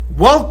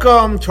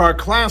Welcome to our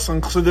class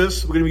on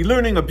Chassidus. We're going to be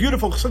learning a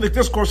beautiful Chassidic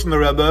discourse from the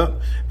Rebbe.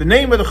 The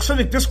name of the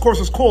Chassidic discourse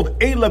is called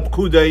A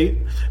Kabbalah.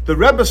 The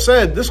Rebbe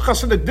said this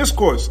Chassidic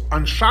discourse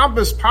on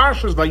Shabbos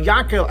Parshas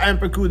Vayakel and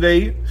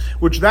Pekudei,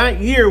 which that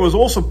year was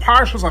also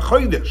Parshas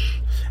HaChodesh,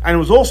 and it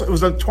was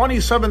the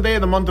 27th day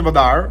of the month of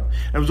Adar,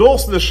 and it was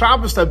also the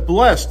Shabbos that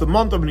blessed the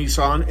month of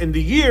Nisan in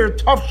the year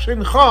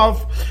Tafshin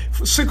Chav,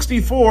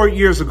 64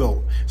 years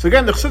ago. So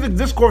again, the Chassidic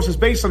discourse is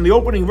based on the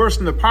opening verse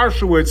in the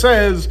Parsha where it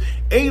says,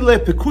 Eile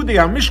Pekudei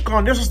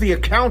HaMishkan, this is the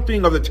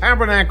accounting of the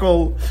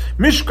Tabernacle,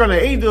 Mishkan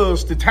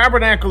HaEdos, the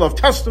Tabernacle of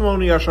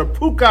Testimony, Asher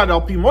Pukad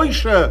Al Pi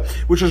Moshe,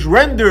 which is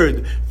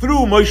rendered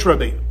through Moshe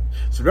Rabbeinu.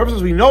 So therefore,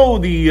 as we know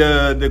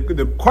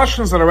the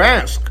questions that are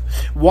asked,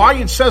 why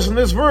it says in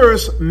this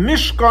verse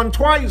Mishkan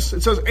twice.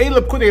 It says Eile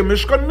Pekudei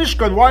Mishkan,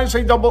 Mishkan. Why does it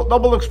say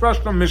double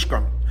expression of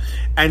Mishkan?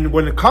 And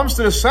when it comes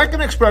to the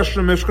second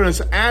expression of Mishkan,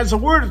 it adds a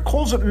word. It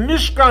calls it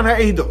Mishkan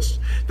HaEdos,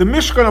 the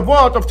Mishkan of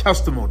what? Of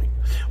testimony.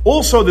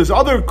 Also, there's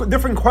other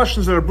different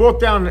questions that are brought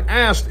down and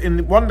asked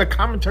in one of the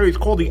commentaries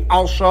called the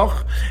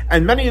Al-Shach,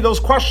 and many of those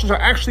questions are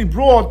actually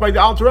brought by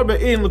the Alter Rebbe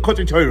in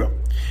Likutei Torah.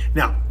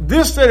 Now,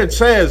 this that it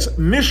says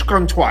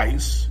Mishkan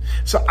twice,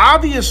 so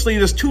obviously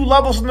there's two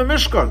levels in the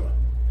Mishkan.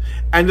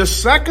 And the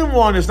second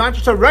one is not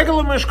just a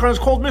regular Mishkan, it's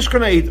called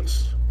Mishkan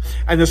HaEdos.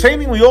 And the same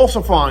thing we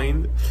also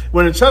find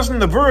when it says in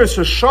the verse,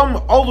 Sham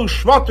Alu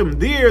Shvatim,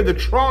 there the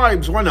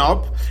tribes went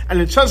up, and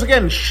it says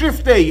again,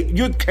 Shiftei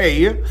Yud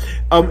Kei,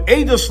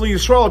 Eidos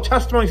Yisrael,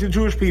 testimony to the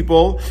Jewish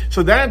people.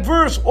 So that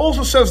verse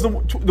also says the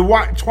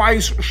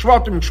twice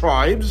Shvatim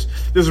tribes.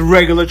 There's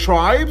regular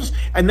tribes,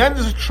 and then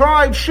there's a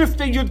tribe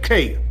Shiftei Yud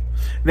Kei.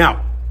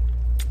 Now,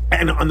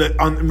 and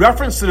on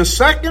reference to the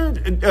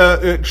second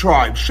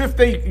tribe,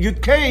 Shiftei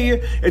Yud Kei,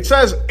 it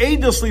says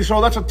Eidos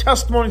Yisrael. That's a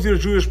testimony to the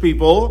Jewish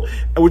people,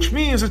 which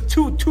means it's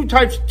two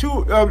types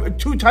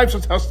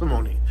of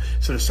testimony.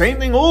 So the same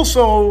thing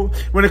also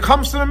when it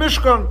comes to the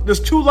Mishkan.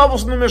 There's two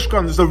levels in the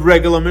Mishkan. There's the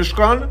regular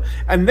Mishkan,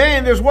 and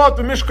then there's what?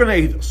 The Mishkan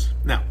Eidos.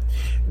 Now,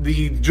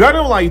 the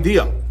general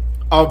idea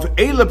of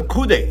Eile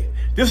Pekudei,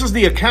 this is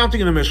the accounting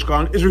in the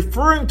Mishkan, is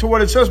referring to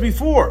what it says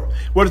before,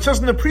 what it says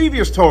in the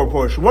previous Torah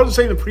portion. What does it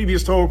say in the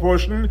previous Torah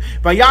portion?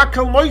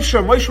 Vayakel Moshe,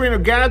 Moshe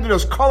Rabbeinu gathered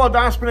us, Kol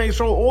Adas Bnei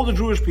Yisrael, all the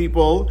Jewish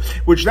people,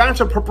 which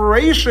that's a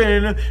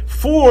preparation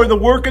for the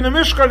work in the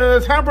Mishkan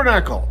and the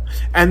Tabernacle.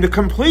 And the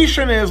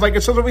completion is, like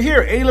it says over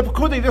here, Eile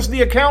Pekudei, this is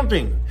the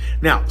accounting.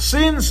 Now,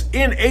 since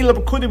in Eile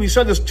Pekudei we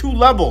said there's two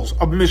levels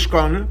of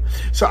Mishkan,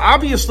 so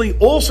obviously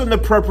also in the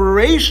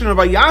preparation of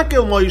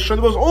Vayakel Moshe, there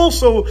was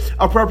also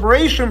a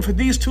preparation for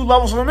these two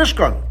levels of the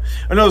Mishkan.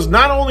 And it was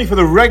not only for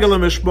the regular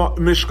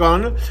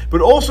Mishkan,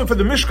 but also for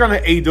the Mishkan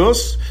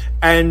HaEdos.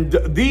 And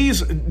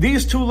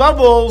these two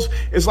levels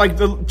is like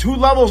the two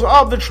levels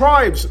of the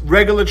tribes,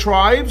 regular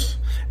tribes,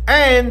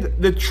 and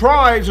the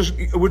tribes,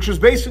 which is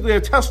basically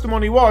a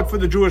testimony for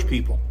the Jewish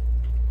people.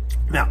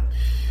 Now,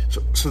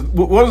 so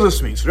what does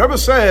this mean? So the Rebbe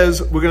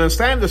says we're going to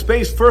stand this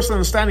base first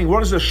understanding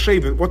what is a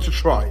shevet, what's a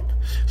tribe.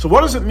 So what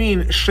does it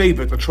mean,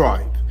 shevet, a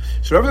tribe?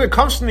 So everything that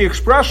comes from the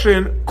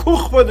expression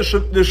kuchva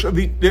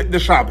the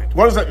Shabbat.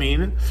 What does that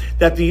mean?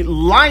 That the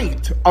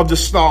light of the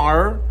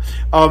star,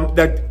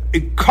 that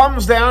it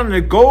comes down and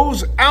it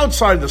goes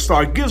outside the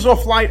star, it gives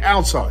off light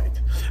outside.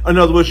 In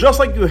other words, just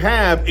like you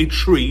have a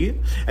tree,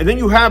 and then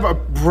you have a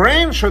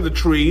branch of the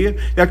tree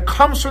that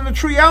comes from the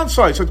tree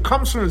outside. So it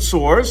comes from its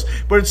source,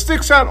 but it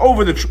sticks out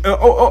over the tree.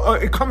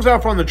 It comes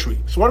out from the tree.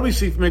 So what do we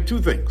see from it? Two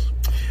things.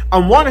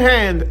 On one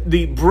hand,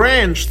 the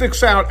branch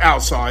sticks out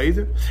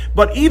outside,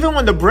 but even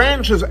when the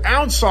branch is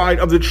outside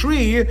of the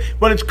tree,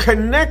 but it's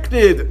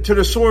connected to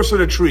the source of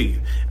the tree,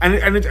 and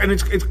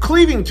it's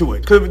cleaving to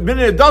it. Because the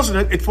minute it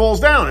doesn't, it falls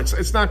down.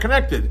 It's not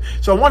connected.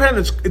 So on one hand,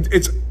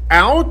 it's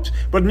out,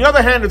 but on the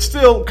other hand, it's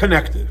still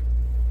connected.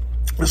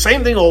 The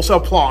same thing also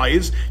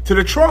applies to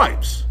the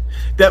tribes.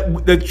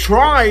 That the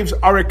tribes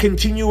are a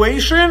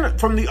continuation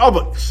from the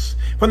Avos,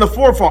 from the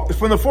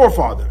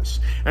forefathers.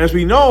 And as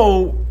we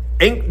know,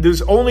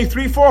 there's only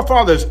three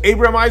forefathers,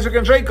 Abraham, Isaac,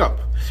 and Jacob.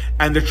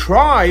 And the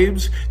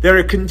tribes, they're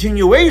a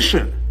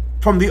continuation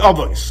from the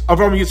Avos,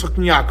 Rabbi Yitzchok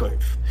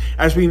Minkowicz.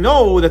 As we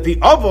know that the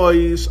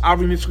Avos,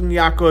 Rabbi Yitzchok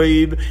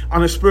Minkowicz,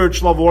 on a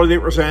spiritual level, what do they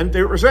represent?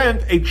 They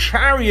represent a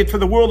chariot for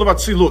the world of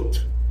Atzilut.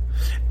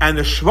 And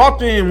the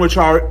Shvatim, which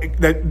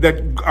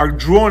that are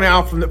drawn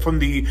out from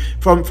the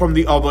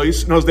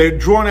Avos, knows they're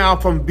drawn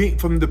out from the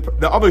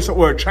Avos that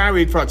were a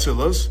chariot for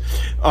Atzilus.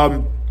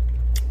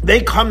 They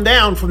come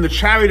down from the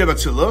chariot of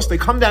Atzilus, they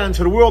come down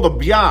into the world of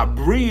Bia,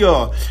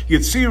 Bria,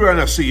 Yetzira, and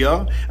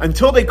Asiya,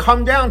 until they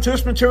come down to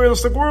this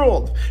materialistic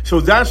world.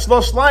 So that's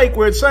thus like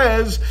where it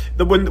says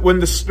that when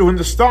the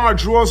star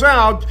draws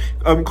out,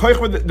 the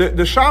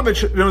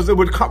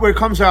Shabbat, where it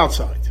comes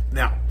outside.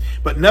 Now,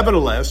 but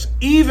nevertheless,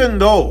 even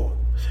though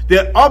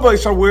the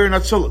Avos are wearing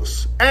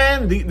Atzilus,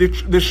 and the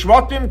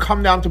Shvatim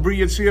come down to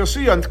Bria, Yetzira,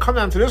 Asiya, and come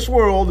down to this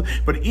world,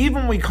 but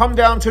even when we come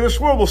down to this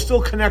world, we're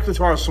still connected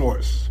to our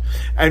source.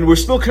 And we're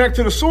still connected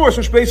to the source,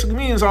 which basically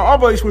means our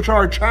Avos, which are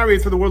our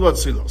chariot for the world of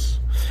Atzilus.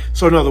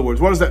 So in other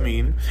words, what does that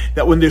mean?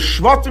 That when the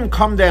Shvatim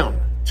come down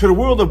to the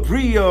world of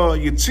Bria,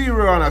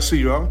 Yetzira, and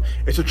Asira,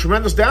 it's a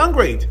tremendous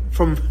downgrade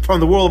from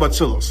the world of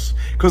Atzilus.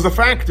 Because the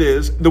fact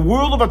is, the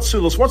world of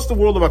Atzilus, what's the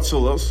world of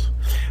Atzilus?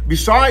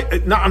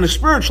 Besides, not on the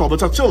spiritual,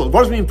 but it's Atzilus.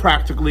 What does it mean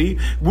practically?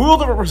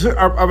 World of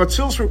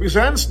Atzilus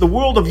represents the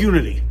world of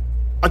unity.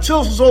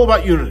 Atzilus is all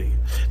about unity.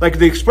 Like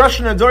the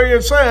expression in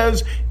Dorian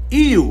says,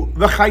 Iyu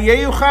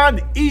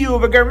v'chayeuchad, Iyu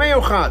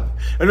v'germeuchad.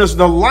 And as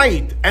the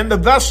light and the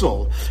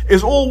vessel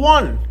is all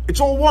one. It's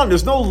all one.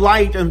 There's no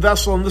light and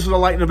vessel, and this is a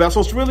light and a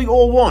vessel. It's really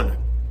all one.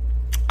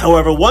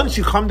 However, once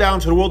you come down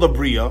to the world of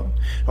Bria,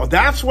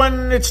 that's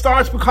when it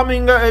starts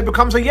becoming, it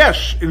becomes a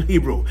yesh in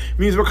Hebrew. It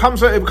means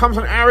it becomes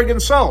an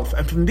arrogant self.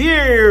 And from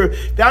there,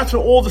 that's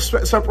where all the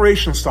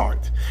separations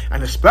start.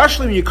 And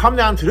especially when you come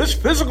down to this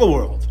physical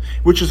world,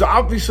 which is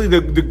obviously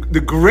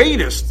the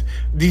greatest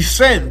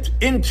descent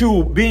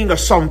into being a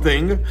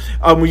something,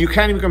 where you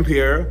can't even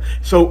compare.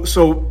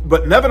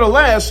 But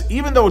nevertheless,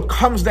 even though it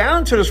comes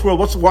down to this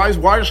world, why is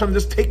Hashem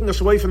just taking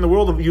us away from the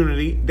world of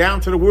unity, down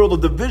to the world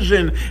of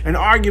division and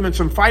arguments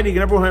and fighting,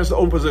 and everyone has their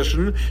own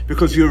position?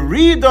 Because you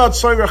read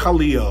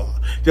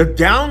the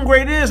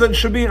downgrade is that it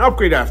should be an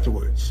upgrade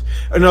afterwards.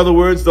 In other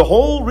words, the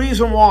whole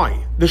reason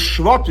why the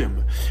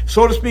Shvatim,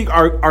 so to speak,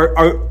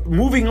 are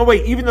moving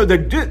away, even though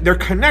they're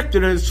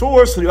connected in its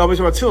source to the Ahavos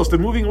Atzilus, they're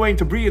moving away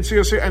into Bria,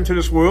 Yetzirah, and to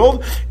this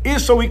world,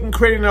 is so we can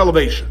create an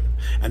elevation.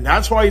 And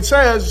that's why it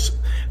says,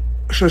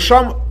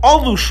 Shasham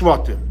Alu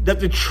Shvatim,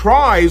 that the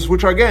tribes,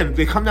 which are, again,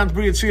 they come down to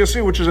Bria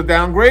Yetzirah, which is a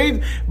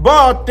downgrade,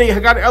 but they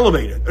got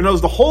elevated. And that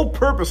was the whole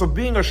purpose of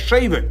being a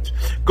Shevet,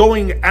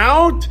 going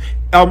out,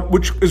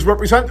 which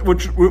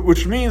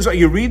means a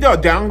Yerida,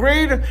 a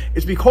downgrade,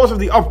 is because of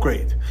the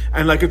upgrade.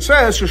 And like it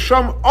says,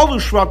 Shasham Alu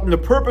Shvatim, the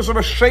purpose of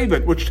a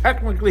Shevet, which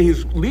technically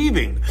he's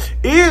leaving,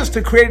 is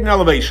to create an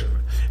elevation.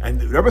 And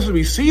the Rebbe says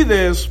we see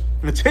this,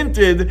 it's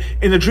hinted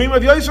in the dream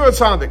of Yosef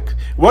HaTzadik.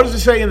 What does it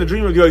say in the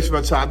dream of Yosef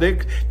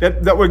HaTzadik?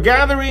 That we're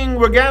gathering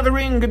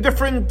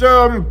different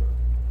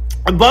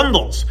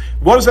bundles.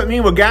 What does that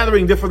mean? We're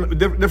gathering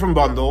different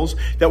bundles.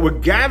 That we're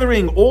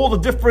gathering all the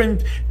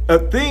different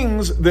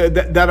things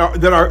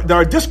that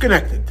are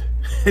disconnected.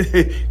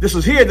 This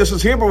is here,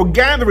 but we're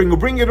gathering, we're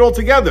bringing it all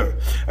together.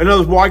 In other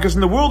words, why? Because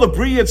in the world of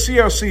Bria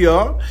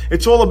Yetzirah,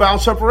 it's all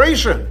about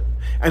separation.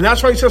 And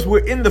that's why he says we're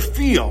in the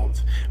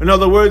field. In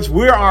other words,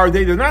 where are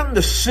they? They're not in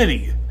the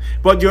city.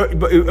 But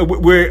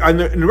we're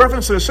in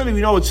reference to the city, we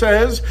know it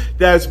says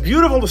that it's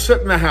beautiful to sit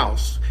in the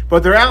house,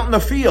 but they're out in the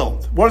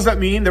field. What does that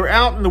mean? They're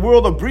out in the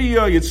world of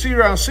Bria,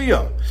 Yetzirah,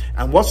 Asiyah.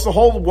 And what's the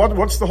whole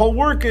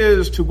work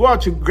is to go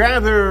out to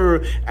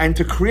gather and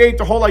to create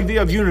the whole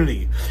idea of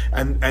unity.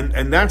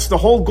 And that's the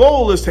whole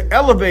goal, is to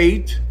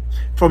elevate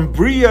from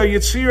Bria,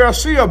 Yetzirah,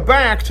 Asiyah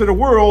back to the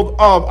world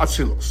of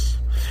Atzilus.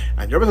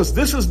 And the Rebbe says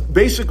this is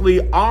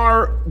basically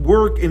our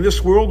work in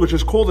this world, which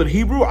is called in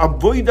Hebrew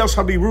Avodas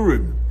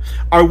HaBirurim.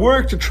 Our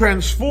work to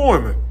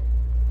transform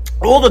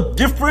all the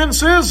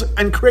differences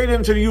and create it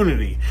into the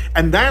unity.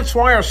 And that's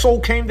why our soul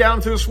came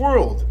down to this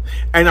world.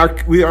 And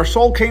our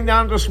soul came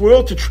down to this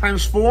world to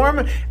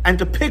transform and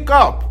to pick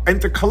up and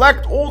to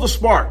collect all the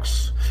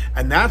sparks.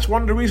 And that's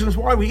one of the reasons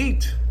why we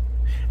eat.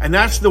 And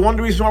that's one of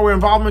the reasons why we're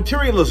involved in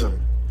materialism.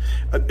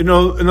 In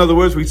other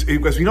words,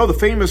 as we know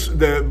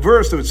the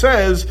verse that it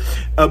says,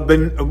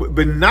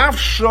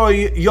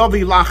 "Benafshoy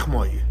yavi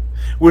lachmoy,"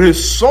 with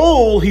his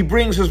soul he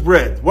brings his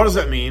bread. What does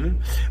that mean?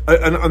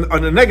 In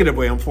a negative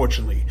way,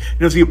 unfortunately.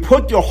 You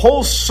put your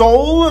whole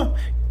soul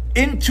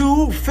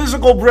into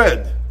physical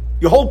bread.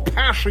 Your whole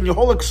passion, your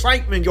whole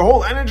excitement, your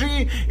whole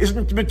energy is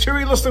into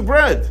materialistic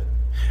bread.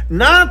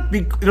 Not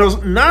the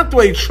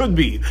way it should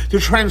be, to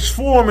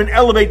transform and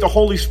elevate the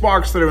holy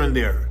sparks that are in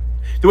there.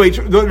 The way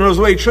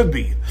it should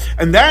be.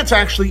 And that's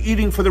actually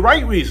eating for the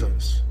right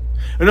reasons.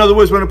 In other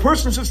words, when a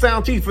person sits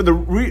down to eat for the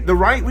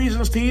right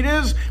reasons to eat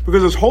is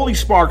because there's holy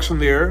sparks in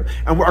there,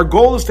 and our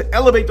goal is to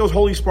elevate those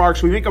holy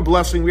sparks. We make a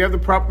blessing, we have the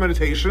proper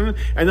meditation,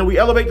 and then we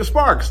elevate the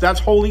sparks. That's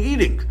holy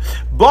eating.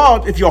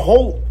 But if your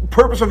whole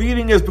purpose of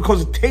eating is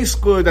because it tastes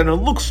good and it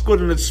looks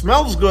good and it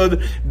smells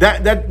good,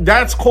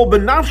 that's called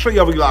benafsha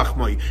yavi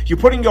lachmai. You're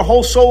putting your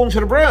whole soul into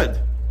the bread.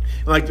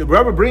 Like the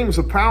Rebbe brings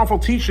a powerful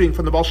teaching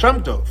from the Baal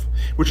Shem Tov,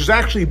 which is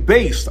actually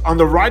based on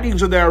the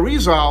writings of the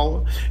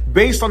Arizal,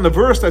 based on the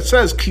verse that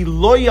says, Ki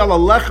lo yal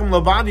alechem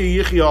levadi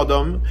yichi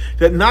adam,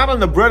 that not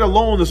on the bread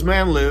alone does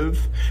man live.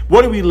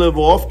 What do we live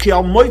off? Ki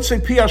al moitze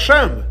pi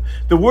Hashem,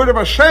 the word of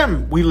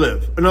Hashem we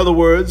live. In other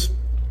words,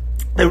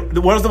 what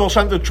does the Baal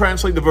Shem Tov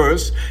translate the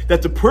verse?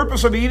 That the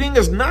purpose of eating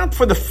is not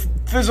for the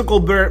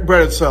physical bread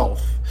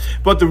itself,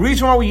 but the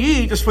reason why we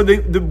eat is for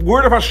the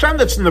word of Hashem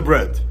that's in the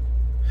bread.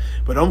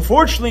 But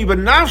unfortunately,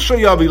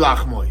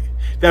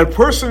 that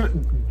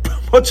person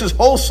puts his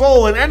whole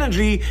soul and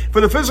energy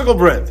for the physical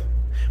bread.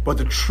 But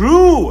the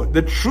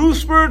true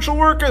spiritual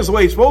work is the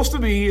way it's supposed to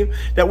be,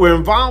 that we're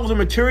involved in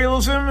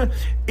materialism,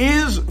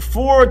 is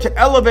to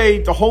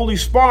elevate the holy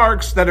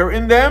sparks that are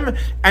in them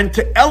and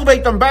to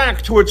elevate them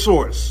back to its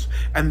source.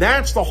 And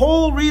that's the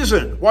whole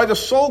reason why the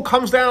soul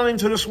comes down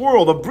into this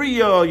world of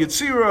Bria,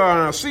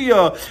 Yetzira, and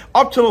Asiya,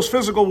 up to this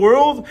physical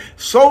world,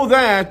 so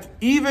that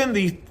even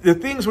the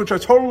things which are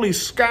totally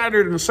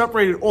scattered and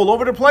separated all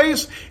over the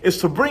place is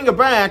to bring it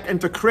back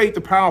and to create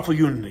the powerful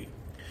unity.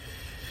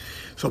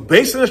 So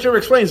based on this, Rebbe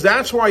explains,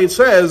 that's why it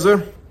says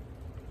in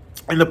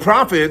the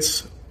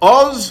prophets,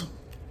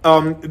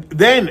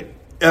 then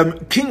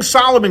King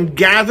Solomon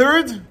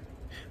gathered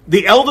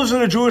the elders of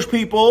the Jewish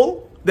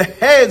people, the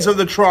heads of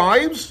the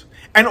tribes,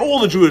 and all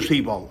the Jewish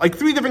people, like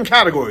three different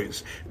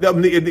categories.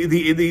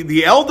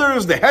 The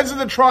elders, the heads of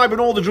the tribe,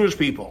 and all the Jewish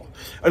people.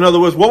 In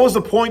other words, what was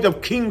the point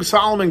of King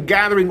Solomon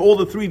gathering all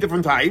the three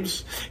different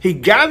types? He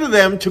gathered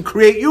them to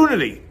create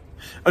unity.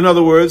 In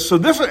other words, so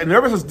this, and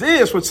ever since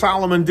this, what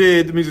Solomon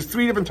did, it means there's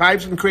three different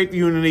types and create the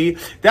unity.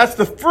 That's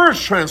the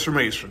first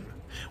transformation.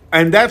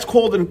 And that's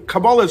called, in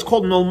Kabbalah, it's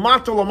called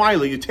milmata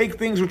l'mayla. You take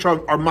things which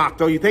are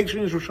mata, you take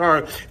things which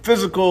are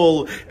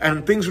physical,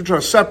 and things which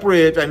are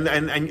separate, and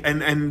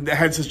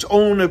has its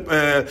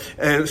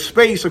own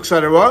space,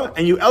 etc.,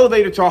 and you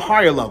elevate it to a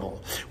higher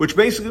level, which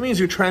basically means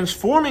you're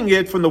transforming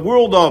it from the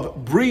world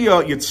of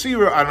Bria,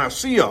 Yetzira, and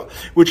Asiya,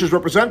 which is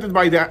represented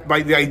by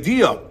the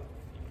idea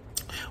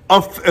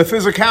of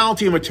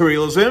physicality and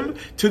materialism,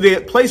 to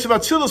the place of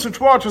Atzilus, which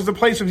was the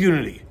place of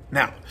unity.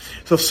 Now,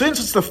 so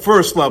since it's the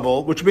first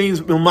level, which means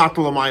milmata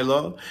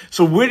l'mayla,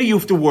 so where do you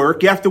have to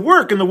work? You have to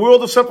work in the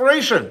world of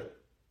separation.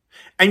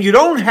 And you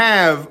don't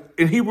have,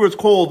 in Hebrew it's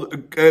called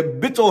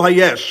bittul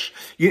hayesh.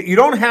 You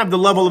don't have the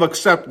level of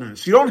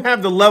acceptance. You don't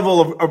have the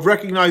level of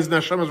recognizing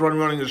that Hashem is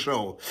running the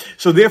show.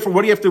 So therefore,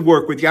 what do you have to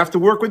work with? You have to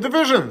work with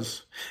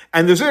divisions.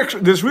 And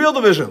there's real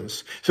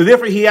divisions. So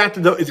therefore, he had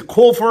to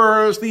call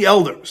first the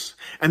elders.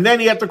 And then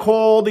he had to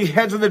call the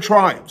heads of the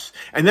tribes.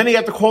 And then he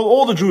had to call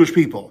all the Jewish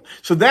people.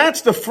 So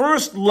that's the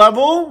first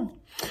level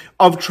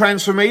of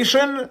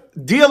transformation,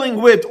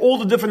 dealing with all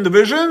the different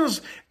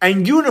divisions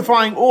and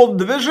unifying all the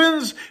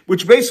divisions,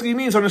 which basically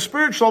means on a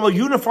spiritual level,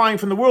 unifying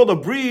from the world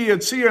of Bria,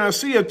 Tzir, and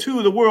Asiya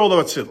to the world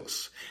of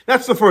Atzilus.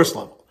 That's the first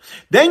level.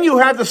 Then you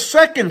have the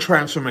second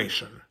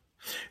transformation,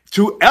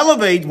 to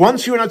elevate,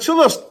 once you're in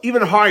Atzilus,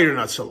 even higher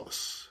than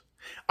Atzilus.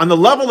 On the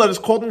level that is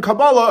called in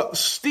Kabbalah,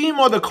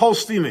 stima the kol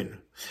stimin.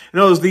 In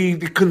other words, the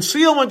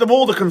concealment of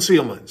all the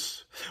concealments.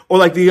 Or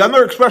like the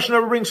other expression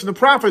ever brings from the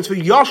prophets,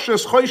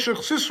 Yashes Choshech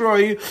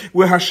Sisroi,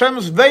 where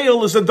Hashem's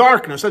veil is the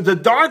darkness, that the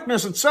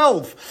darkness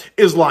itself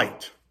is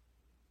light.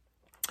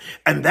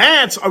 And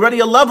that's already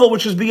a level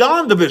which is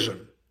beyond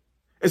division.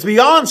 It's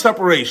beyond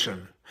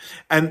separation.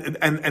 And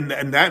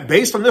that,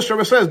 based on this,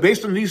 Rebbe says,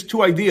 based on these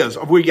two ideas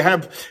of where you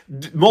have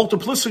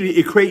multiplicity,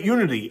 you create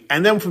unity,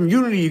 and then from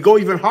unity you go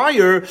even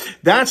higher.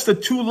 That's the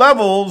two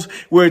levels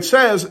where it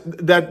says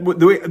that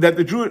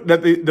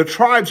the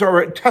tribes are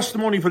a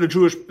testimony for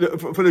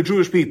the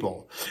Jewish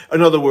people.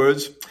 In other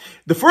words,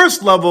 the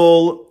first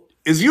level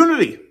is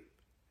unity.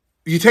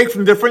 You take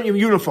from different, you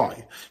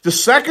unify. The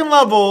second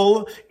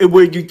level,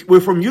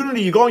 where from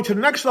unity you're going to the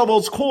next level,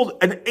 it's called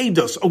an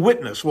edus, a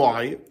witness.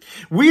 Why?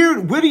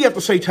 Where do you have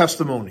to say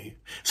testimony?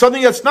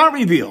 Something that's not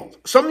revealed.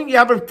 Something you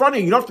have in front of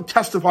you, you don't have to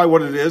testify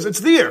what it is, it's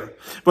there.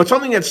 But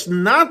something that's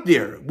not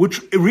there,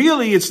 which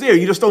really it's there,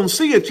 you just don't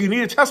see it, so you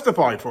need to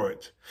testify for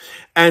it.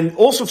 And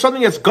also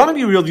something that's going to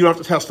be revealed, you don't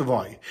have to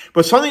testify.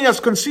 But something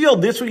that's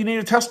concealed, that's where you need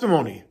a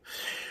testimony.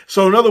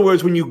 So in other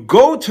words, when you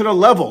go to the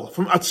level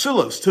from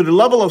Atzilus to the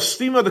level of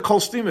Stima, the Kol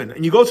Stimin,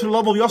 and you go to the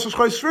level of Yosef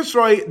Chai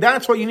Sritzroi,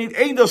 that's why you need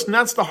Eidos, and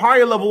that's the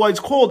higher level why it's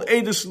called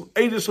Eidos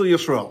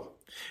Yisrael.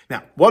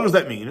 Now, what does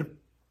that mean?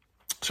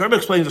 So Rebbe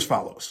explains as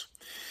follows.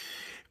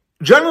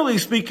 Generally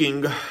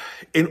speaking,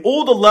 in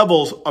all the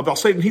levels of, I'll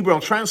say it in Hebrew,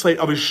 I'll translate,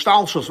 of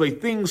Ishtalshus, where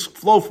things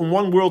flow from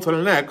one world to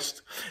the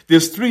next,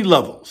 there's three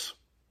levels.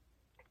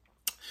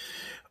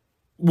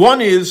 One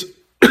is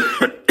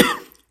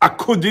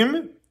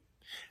Akudim,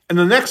 and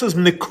the next is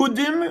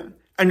Nekudim,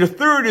 and the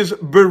third is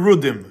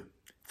Berudim.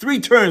 Three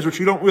terms which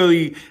we don't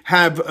really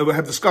have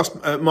discussed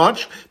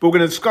much, but we're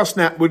going to discuss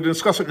now. We're going to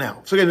discuss it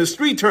now. So again, there's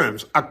three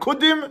terms: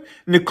 Akudim,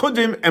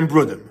 Nekudim, and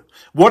Brudim.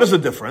 What is the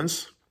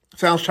difference? It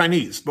sounds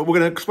Chinese, but we're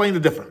going to explain the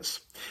difference.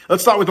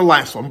 Let's start with the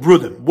last one,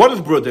 Brudim. What is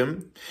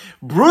Brudim?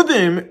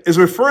 Brudim is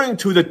referring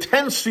to the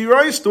 10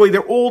 spheres, the way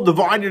they're all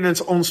divided in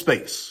its own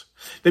space.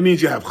 That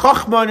means you have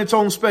Chachma in its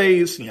own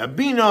space, and you have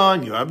Bina,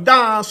 and you have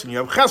Das, and you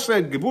have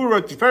Chesed,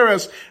 Gebura,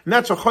 Tiferes,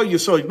 Netzach,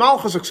 Yesod,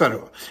 Malchus,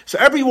 etc. So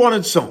every one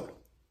its own.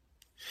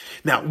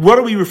 Now, what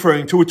are we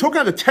referring to? We're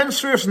talking about the 10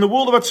 spheres in the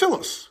world of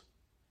Atzilus.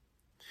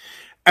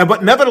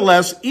 But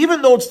nevertheless,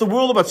 even though it's the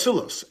world of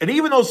Atzilus, and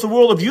even though it's the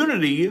world of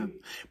unity,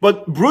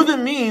 but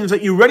Brudim means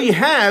that you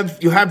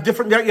have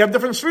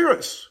different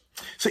spheres.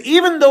 So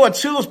even though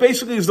Atzilus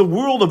basically is the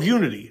world of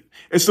unity,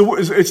 it's the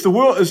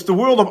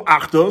world of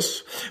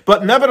Achdus,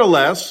 but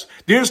nevertheless,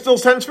 there's still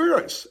 10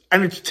 spheres.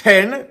 And it's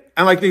 10,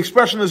 and like the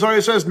expression the Zohar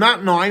says,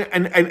 not 9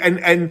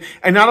 and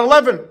not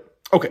 11.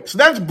 Okay, so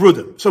that's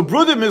Brudim. So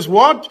Brudim is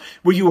what?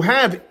 Where you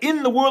have,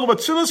 in the world of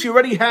Atzilus, you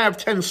already have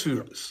 10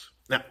 spheres.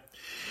 Now,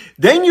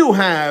 then you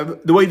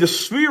have the way the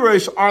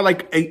spheres are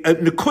like a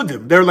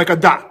Nekudim. They're like a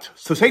dot.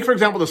 So take, for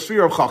example, the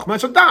sphere of Chachma.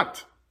 It's a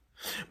dot.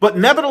 But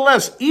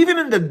nevertheless, even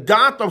in the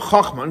dot of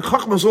Chachma, and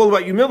Chachma is all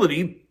about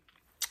humility,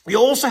 you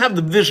also have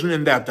the vision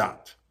in that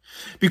dot.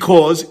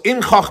 Because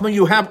in Chachma,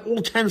 you have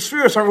all 10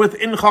 spheres are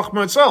within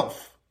Chachma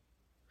itself.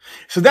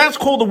 So that's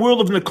called the world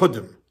of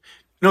Nekudim.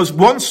 It's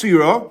one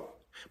sphere,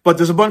 but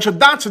there's a bunch of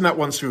dots in that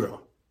one sphere.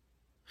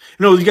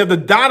 You have the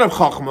dot of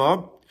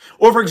Chachma,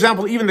 or for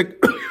example, even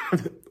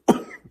the,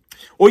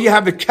 or you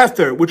have the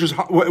Kether, which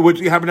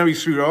you have in every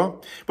sphere.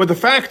 But the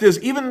fact is,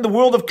 even in the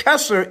world of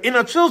Kesser, in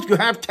Atzilus, you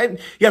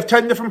have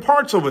 10 different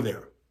parts over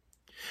there.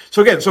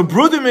 So again,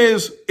 Brudim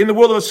is, in the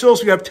world of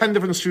Atzilus, you have 10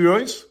 different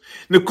spheres.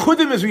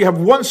 Nekudim is, you have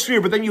one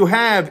sphere, but then you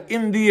have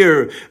in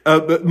there,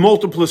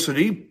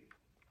 multiplicity.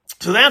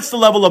 So that's the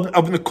level of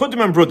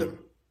Nekudim and Brudim.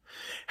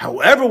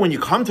 However, when you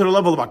come to the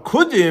level of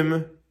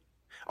Akudim,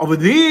 over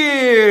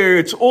there,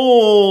 it's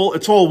all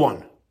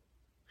one.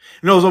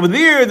 Over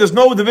there, there's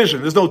no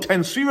division. There's no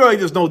 10 spheroi,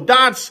 there's no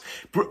dots.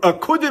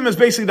 Akudim is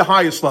basically the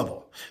highest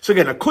level. So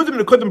again, Akudim,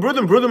 Nekudim,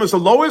 Brudim. Brudim is the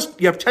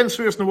lowest. You have 10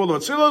 spheres in the world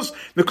of Atzilus.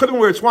 Nekudim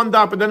where it's one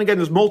dot, but then again,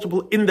 there's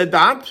multiple in the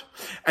dot.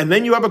 And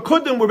then you have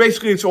Akudim where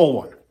basically it's all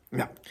one.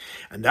 Now,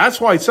 and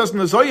that's why it says in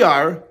the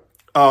Zohar,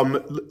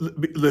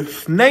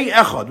 Lifnei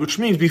Echad, which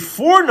means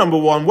before number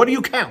one, what do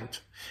you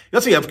count?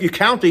 Let's say you're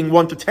counting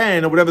 1 to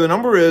 10 or whatever the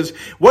number is.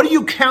 What do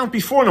you count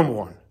before number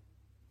one?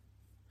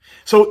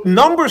 So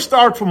numbers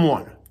start from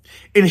 1.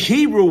 In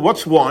Hebrew,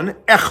 what's 1?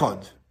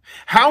 Echad.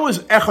 How is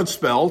Echad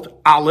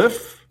spelled?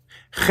 Aleph,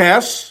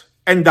 Ches,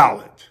 and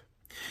Dalet.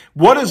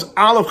 What is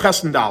Aleph,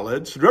 Ches, and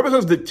Dalet? So the Rebbe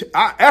says that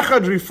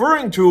Echad is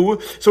referring to,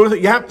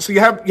 you have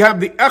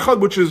the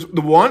Echad, which is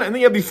the 1, and then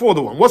you have before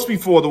the 1. What's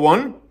before the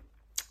 1?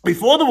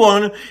 Before the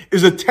 1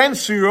 is the 10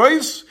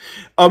 spheroids,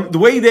 the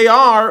way they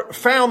are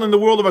found in the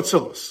world of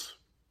Atzilus.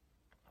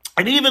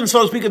 And even,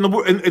 so to speak, in the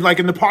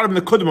part of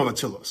the Nekudim of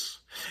Atzilus.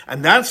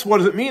 And that's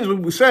what it means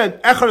when we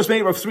said, Echad is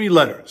made up of 3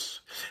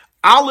 letters.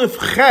 Aleph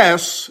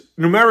Ches,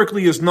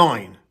 numerically, is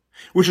 9,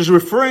 which is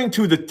referring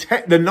to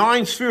the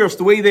 9 spheres,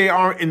 the way they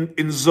are in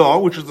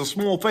Zoh, which is the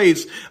small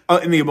face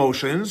in the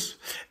emotions.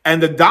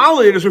 And the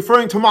Dalet is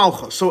referring to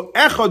Malchus. So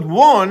Echad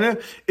 1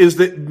 is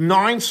the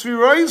 9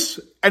 spheres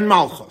and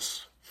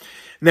Malchus.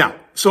 Now,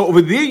 so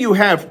over there you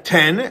have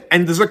 10,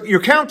 and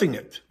you're counting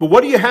it. But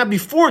what do you have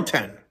before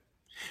 10?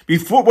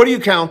 What are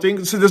you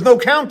counting? So there's no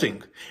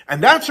counting.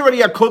 And that's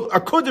already a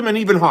kudim and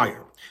even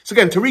higher. So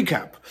again, to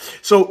recap.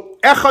 So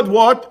Echad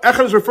what?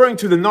 Echad is referring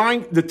to the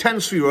 10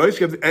 spheroids.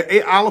 You have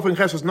Aleph and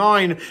Ches is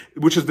 9,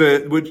 which is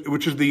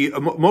the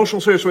emotional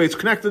sphere, it's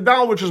connected to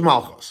Dal, which is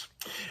Malchus.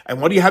 And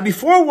what do you have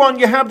before 1?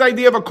 You have the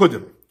idea of a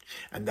kudim.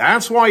 And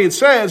that's why it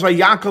says,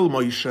 Vayakal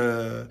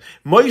Moshe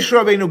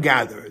Rabbeinu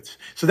gathered.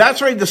 So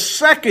that's already the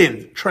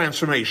second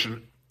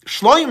transformation.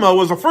 Shlomo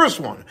was the first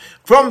one,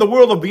 from the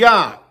world of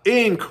Biyah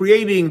in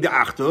creating the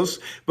Achdus,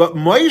 but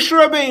Moshe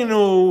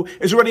Rabbeinu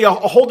is already a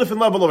whole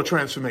different level of a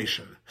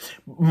transformation.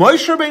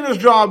 Moshe Rabbeinu's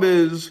job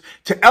is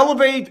to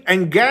elevate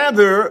and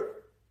gather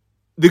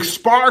the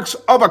sparks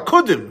of a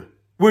Kudim,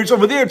 where it's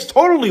over there, it's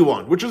totally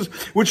one, which is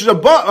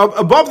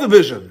above the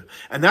vision.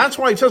 And that's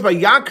why it says by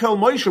Yakel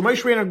Moshe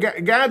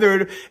Rabbeinu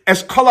gathered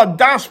as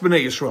Kaladas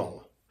B'nai Yisrael.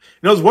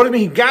 In other words, what do you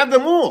mean? He gathered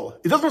them all.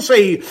 It doesn't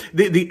say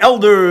the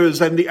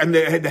elders and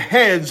the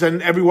heads and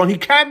everyone. He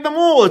gathered them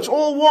all. It's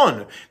all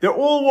one. They're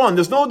all one.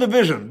 There's no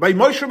division. By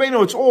Moshe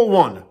Rabbeinu, it's all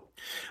one.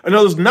 In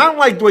other words, not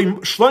like the way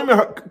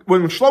Shlomo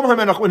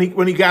HaMelech,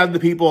 when he gathered the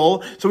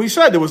people. So he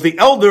said there was the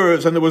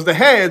elders and there was the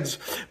heads.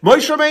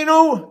 Moshe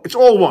Rabbeinu, it's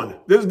all one.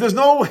 There's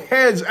no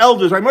heads,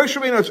 elders. By Moshe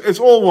Rabbeinu, it's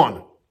all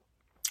one.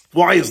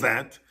 Why is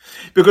that?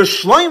 Because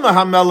Shlomo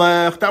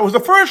HaMelech, that was the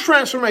first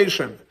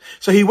transformation.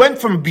 So he went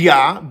from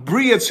Biyah,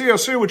 Bri Yetzir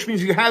Asir, which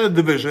means you had the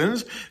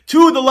divisions,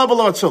 to the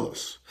level of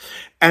Atzilus.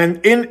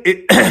 And in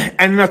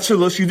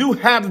Atzilus, you do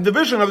have the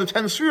division of the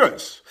 10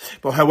 spheres.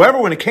 But however,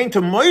 when it came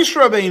to Moshe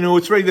Rabbeinu,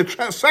 it's already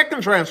the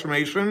second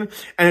transformation,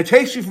 and it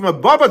takes you from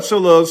above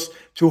Atzilus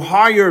to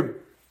higher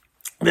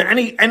than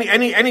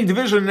any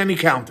division and any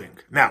counting.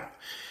 Now,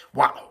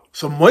 wow.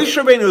 So Moshe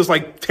Rabbeinu is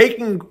like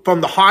taking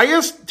from the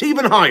highest to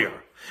even higher.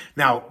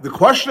 Now, the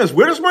question is,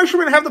 where does Moshe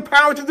Rabbeinu have the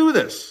power to do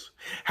this?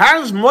 How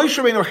does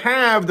Moshe Rabbeinu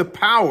have the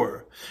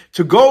power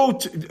to go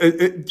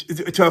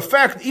to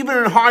affect even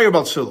in higher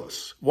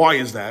Atzilus? Why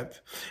is that?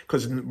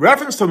 Because in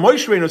reference to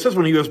Moshe Rabbeinu, it says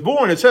when he was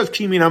born, it says,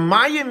 Ki min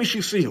hamayim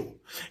mishisihu.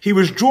 He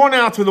was drawn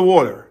out through the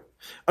water.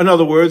 In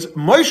other words,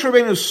 Moshe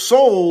Rabbeinu's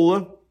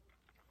soul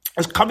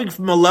is coming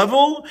from a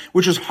level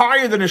which is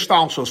higher than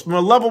Ishtalshos, from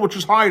a level which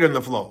is higher than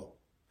the flow.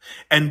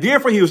 And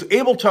therefore he was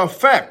able to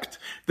affect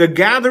the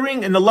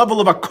gathering and the level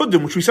of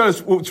Akudim, which we said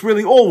it's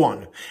really all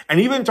one. And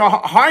even to a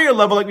higher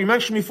level, like we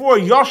mentioned before,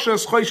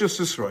 Yoshes, Choshes,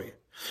 Sisroi.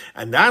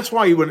 And that's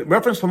why when in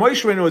reference to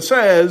Moshe Rabbeinu, it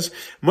says,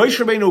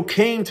 Moshe Rabbeinu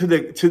came to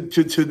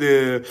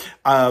the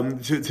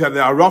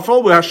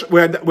Arafel,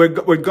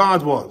 where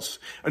God was.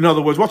 In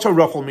other words, what's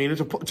Arafel mean?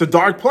 It's a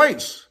dark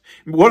place.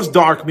 What does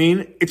dark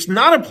mean? It's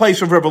not a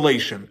place of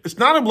revelation. It's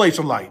not a place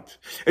of light.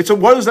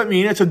 What does that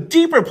mean? It's a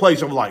deeper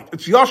place of light.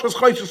 It's Yashas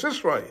Chayshas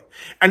Israel.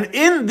 And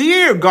in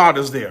there, God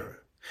is there.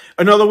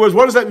 In other words,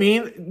 what does that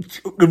mean?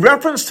 In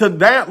reference to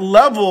that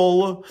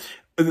level,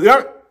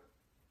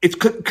 it's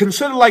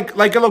considered like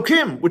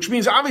Elokim, which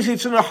means obviously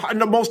it's in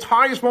the most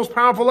highest, most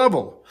powerful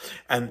level.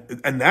 And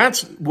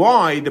that's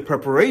why the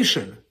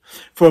preparation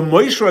for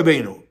Moshe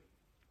Rabbeinu,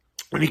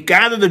 when he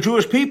gathered the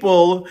Jewish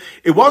people,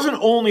 it wasn't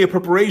only a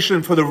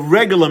preparation for the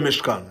regular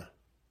Mishkan,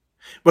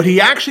 but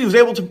he actually was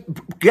able to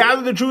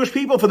gather the Jewish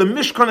people for the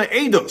Mishkan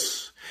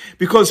Eidos,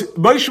 because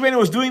Moshe Rabbeinu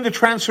was doing the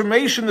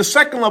transformation, the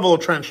second level of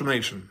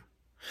transformation.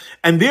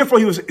 And therefore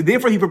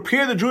he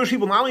prepared the Jewish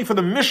people not only for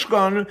the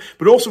Mishkan,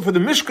 but also for the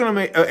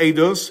Mishkan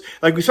Eidos.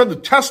 Like we said, the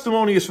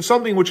testimony is for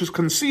something which is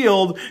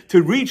concealed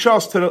to reach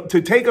us,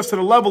 to take us to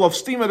the level of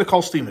Stima to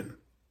Kol Stimin.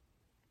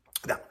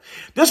 Now,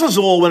 this is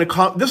all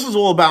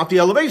about the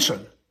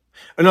elevation.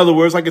 In other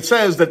words, like it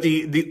says that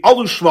the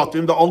Alu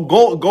Shvatim, the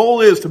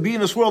goal is to be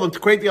in this world and to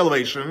create the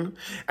elevation,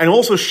 and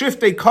also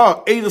shift a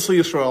Ka Eidos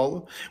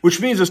Yisrael,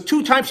 which means there's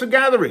two types of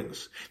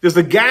gatherings. There's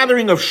the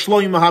gathering of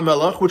Shloim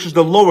HaMelech, which is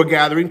the lower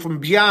gathering from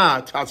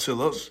Bia to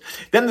Atzilus.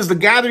 Then there's the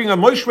gathering of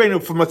Moshe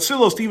Rabbeinu from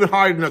Atzilus to even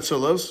higher than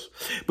Atzilus.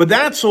 But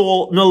that's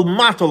all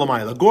Milmata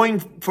L'mayla, going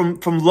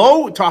from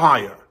low to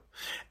higher.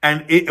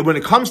 And when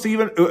it comes to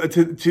even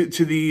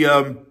to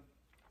the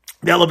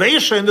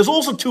elevation, there's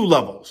also two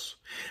levels.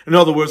 In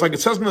other words, like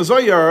it says in the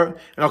Zohar, and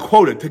I'll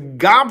quote it,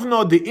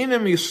 "Tegavno de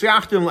inem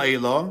yisyachtin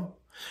leila,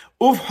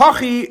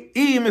 uvhachi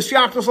im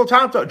yisyachtas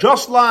latata."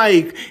 Just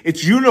like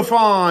it's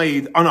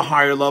unified on a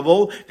higher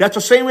level, that's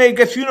the same way it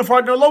gets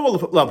unified on a lower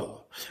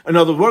level. In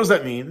other words, what does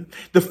that mean?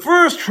 The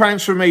first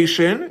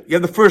transformation, you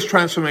have the first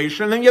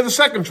transformation, and then you have the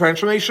second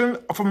transformation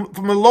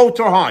from a low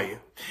to a high.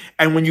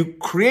 And when you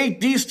create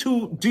these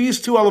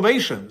two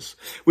elevations,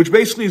 which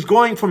basically is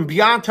going from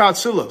Biyat to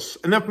Atzilus,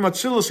 and then from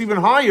Atzilus even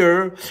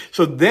higher,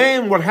 so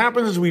then what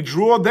happens is we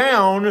draw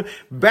down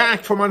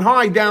back from on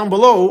high down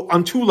below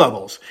on two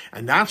levels.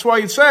 And that's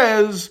why it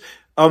says,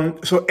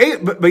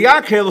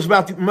 Bayakel is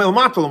about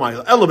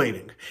the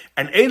elevating.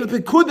 And Eil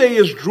Pekudei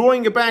is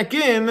drawing it back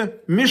in,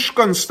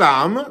 Mishkan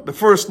Stam, the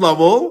first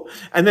level,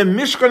 and then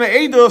Mishkan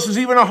Eidos is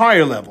even a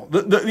higher level,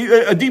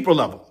 a deeper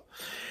level.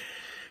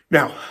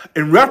 Now,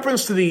 in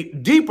reference to the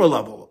deeper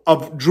level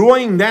of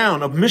drawing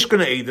down of Mishkan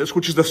Eidos,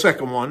 which is the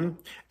second one,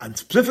 and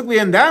specifically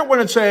in that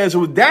one it says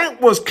that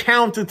was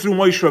counted through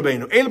Moshe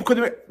Rabbeinu.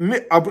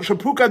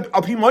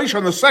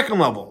 On the second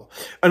level.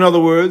 In other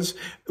words,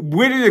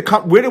 where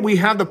did we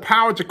have the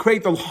power to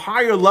create the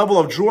higher level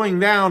of drawing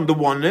down the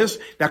oneness?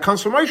 That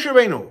comes from Moshe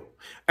Rabbeinu.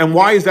 And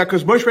why is that?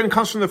 Because Moshe Rabbeinu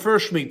comes from the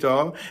first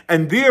Shemitah,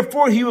 and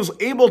therefore he was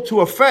able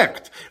to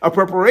effect a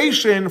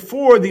preparation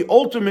for the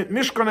ultimate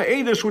Mishkan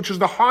Eidos, which is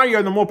the higher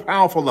and the more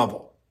powerful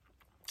level.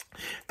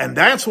 And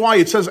that's why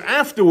it says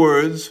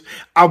afterwards,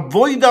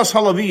 Avodas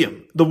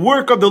Halavim, the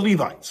work of the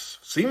Levites.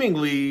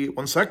 Seemingly,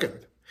 one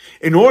second.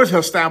 In order to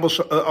establish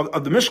the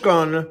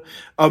Mishkan,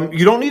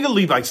 you don't need the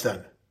Levites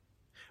then.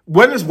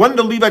 When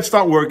the Levites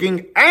start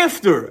working?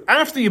 After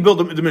you build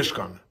the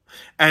Mishkan.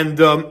 And,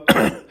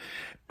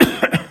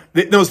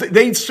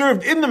 they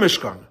served in the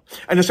Mishkan.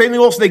 And the same thing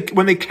also,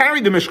 when they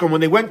carried the Mishkan,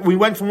 we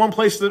went from one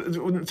place to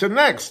the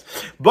next.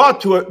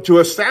 But to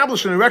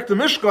establish and erect the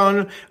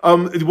Mishkan,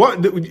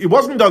 it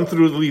wasn't done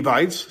through the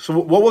Levites. So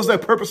what was the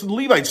purpose of the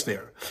Levites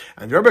there?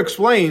 And the Rebbe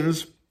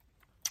explains,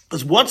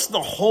 what's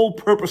the whole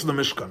purpose of the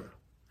Mishkan?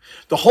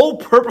 The whole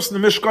purpose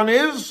of the Mishkan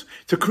is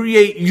to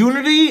create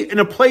unity in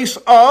a place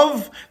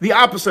of the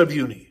opposite of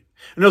unity.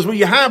 And as when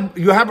you have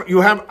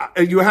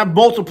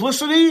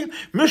multiplicity,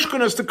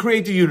 Mishkan is to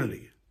create the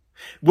unity.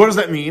 What does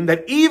that mean?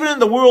 That even in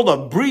the world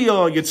of Bria,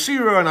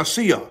 Yetzirah, and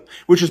Asiyah,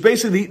 which is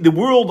basically the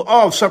world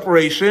of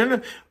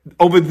separation,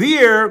 over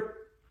there,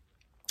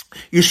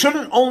 you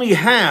shouldn't only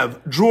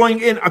have drawing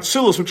in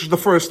Atzilus, which is the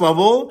first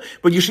level,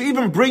 but you should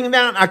even bring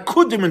down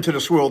Akudim into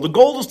this world. The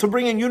goal is to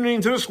bring in unity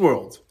into this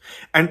world.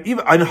 And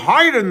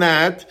higher than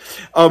that,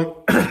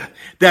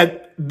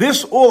 that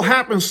this all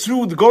happens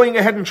through the going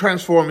ahead and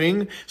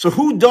transforming. So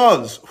who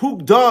does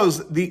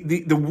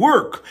the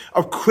work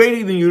of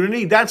creating the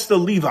unity? That's the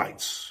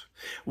Levites.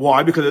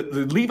 Why? Because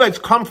the Levites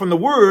come from the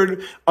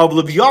word of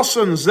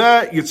Levyasan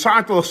Zeh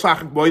Yitzhak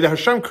L'Sachik Boy, that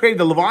Hashem created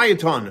the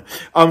Leviathan,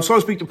 so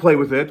to speak, to play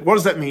with it. What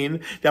does that mean?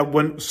 That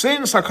when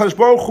since HaKadosh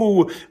Baruch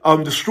Hu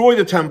destroyed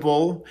the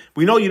temple,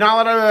 we know you're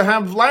not allowed to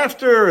have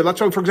laughter.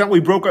 That's why, for example,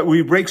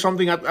 we break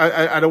something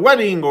at a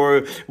wedding,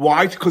 or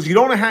why? Because you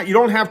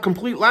don't have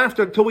complete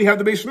laughter until we have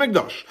the Beis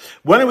Mikdash.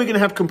 When are we going to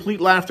have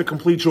complete laughter,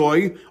 complete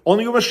joy?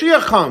 Only when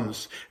Mashiach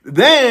comes.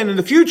 Then in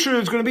the future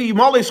it's going to be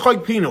Yimalei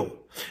Schok Pinu.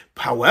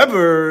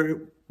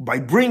 However, by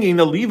bringing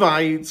the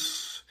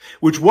Levites,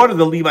 which what do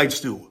the Levites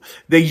do?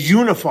 They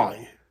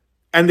unify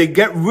and they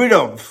get rid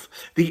of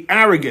the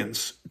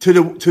arrogance to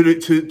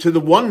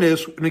the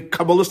oneness. In a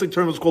Kabbalistic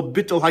term, it's called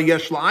Bittul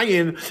Hayesh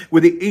La'ayin,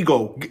 where the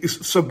ego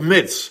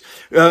submits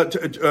to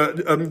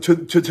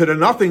the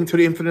nothing, to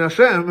the infinite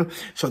Hashem.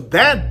 So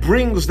that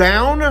brings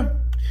down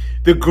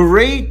the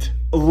great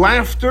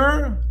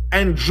laughter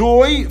and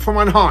joy from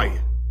on high.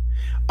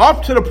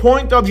 Up to the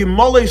point of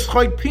Yimale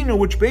Schait Pinu,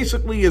 which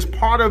basically is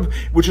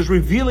which is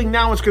revealing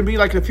now it's going to be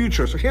like the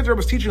future. So here the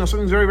Rebbe is teaching us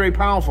something very, very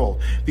powerful.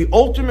 The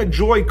ultimate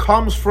joy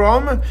comes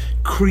from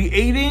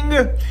creating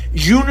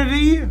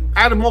unity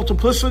out of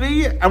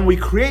multiplicity, and we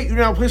create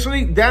unity out of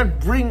multiplicity. That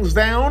brings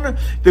down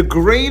the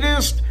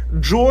greatest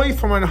joy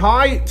from on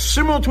high,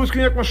 similar to its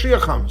Kinek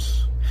Mashiach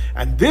comes.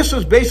 And this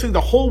is basically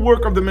the whole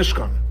work of the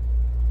Mishkan.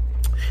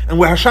 And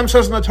where Hashem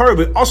says in the Torah,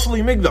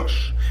 "Asli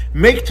Migdash,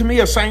 make to me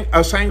a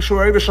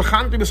sanctuary.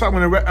 I'm going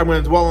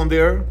to dwell in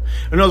there."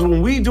 In other words,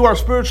 when we do our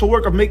spiritual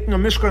work of making a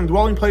Mishkan, a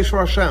dwelling place for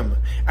Hashem,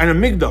 and a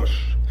Migdash,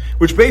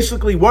 which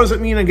basically, what does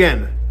it mean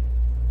again?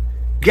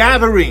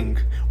 Gathering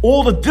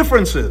all the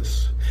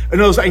differences.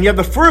 And you have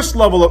the first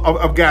level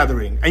of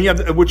gathering, and you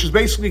have which is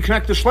basically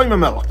connected to Shlomo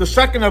Melech. The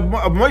second of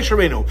Moshe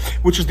Rabbeinu,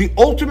 which is the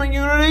ultimate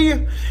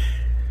unity.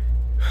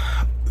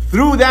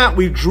 Through that,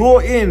 we draw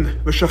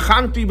in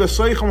V'shachanti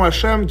b'soichem,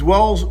 Hashem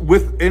dwells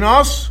within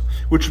us,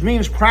 which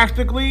means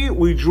practically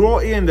we draw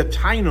in the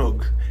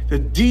tainug, the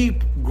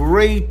deep,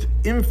 great,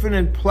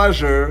 infinite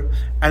pleasure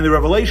and the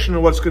revelation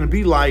of what's going to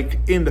be like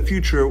in the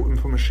future when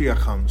Mashiach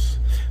comes.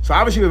 So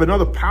obviously we have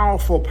another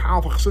powerful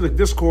Chassidic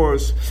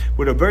discourse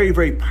with a very,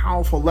 very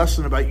powerful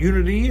lesson about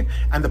unity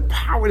and the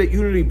power that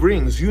unity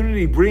brings.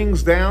 Unity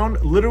brings down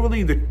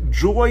literally the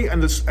joy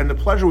and the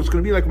pleasure what's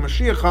going to be like when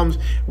Mashiach comes.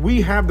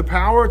 We have the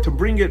power to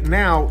bring it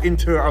now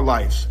into our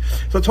lives.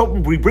 So let's hope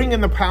we bring in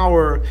the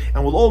power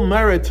and we'll all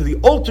merit to the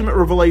ultimate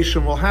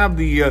revelation. We'll have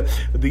the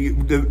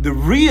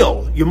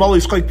real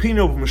Yimali Schait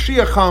Pinu of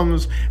Mashiach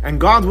comes, and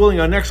God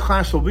willing, our next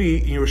class will be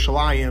in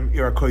Yerushalayim,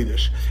 Ir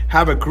HaKodesh.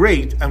 Have a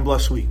great and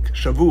blessed week.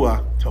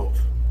 Shavua Tov.